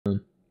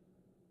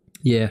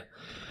Yeah.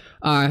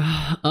 All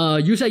right.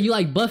 You said you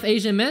like buff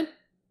Asian men?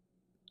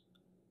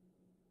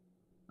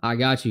 I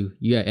got you.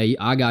 Yeah,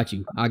 I got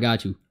you. I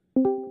got you.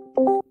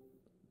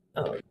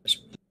 Oh.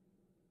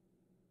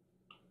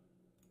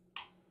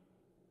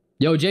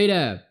 Yo,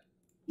 J-Dab.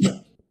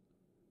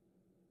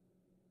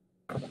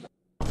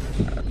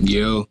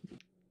 Yo.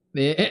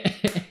 Hey.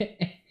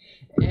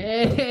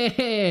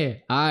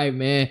 All right,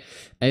 man.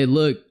 Hey,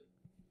 look.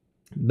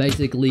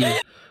 Basically,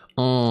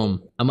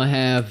 I'm gonna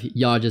have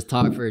y'all just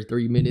talk for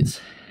 3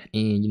 minutes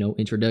and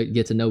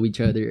get to know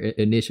each other,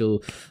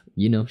 initial,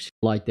 shit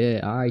like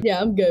that. All right. Yeah,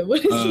 I'm good.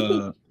 What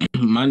is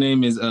My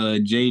name is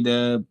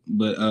J-Dub,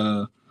 but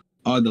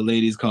all the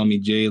ladies call me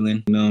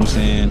Jalen. You know what I'm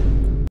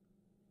saying?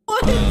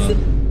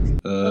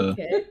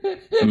 okay.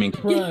 I mean,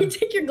 Can you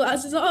take your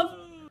glasses off?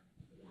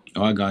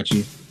 oh, I got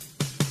you.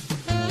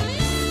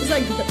 It's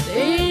like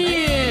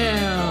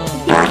Damn.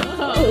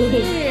 Oh,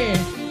 man.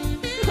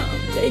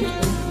 Thank you.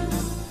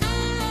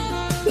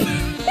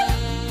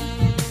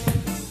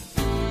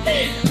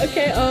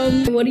 Okay,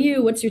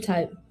 what's your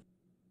type?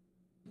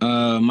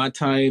 My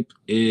type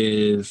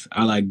is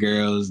I like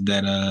girls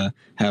that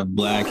have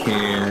black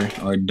hair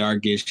or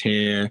darkish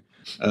hair,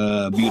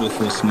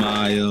 beautiful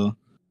smile,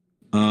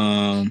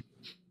 and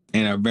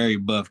are very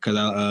buff because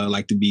I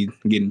like to be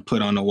getting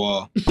put on the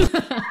wall.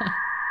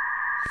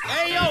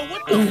 Hey, yo,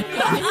 what the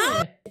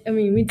fuck? I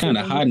mean, we Kind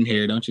of hot in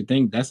here, don't you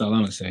think? That's all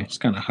I'm gonna say. It's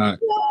kind of hot.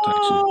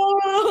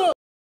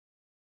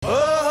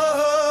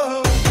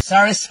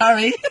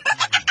 Sorry.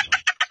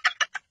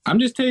 I'm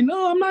just taking.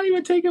 No, I'm not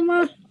even taking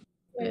my.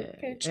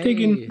 Okay. Just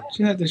taking.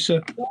 She had to show.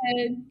 Go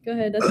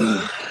ahead. That's fine.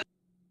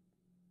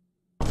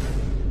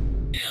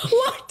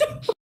 What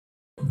the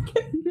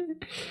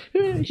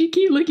She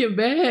keep looking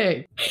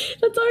back.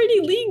 That's already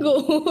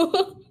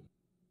legal.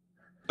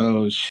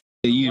 Oh shit!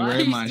 You Why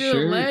read you my still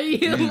shirt. laying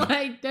Damn.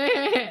 like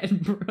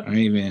that, bro?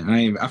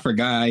 I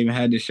forgot I even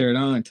had this shirt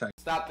on.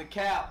 Stop the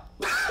cap.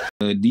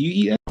 Do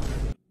you eat?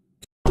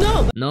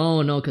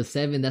 No, cause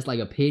 7, that's like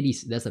a pity.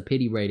 That's a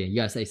pity rating. You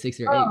gotta say 6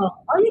 or 8. Oh,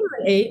 are you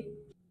an 8?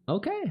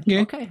 Okay.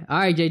 Yeah. Okay. All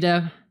right,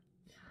 J-Dab.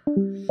 Bro,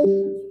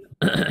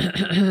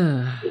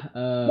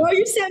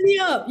 you set me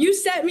up. You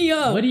set me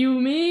up. What do you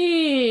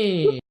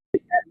mean?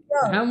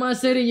 How am I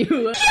setting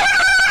you up?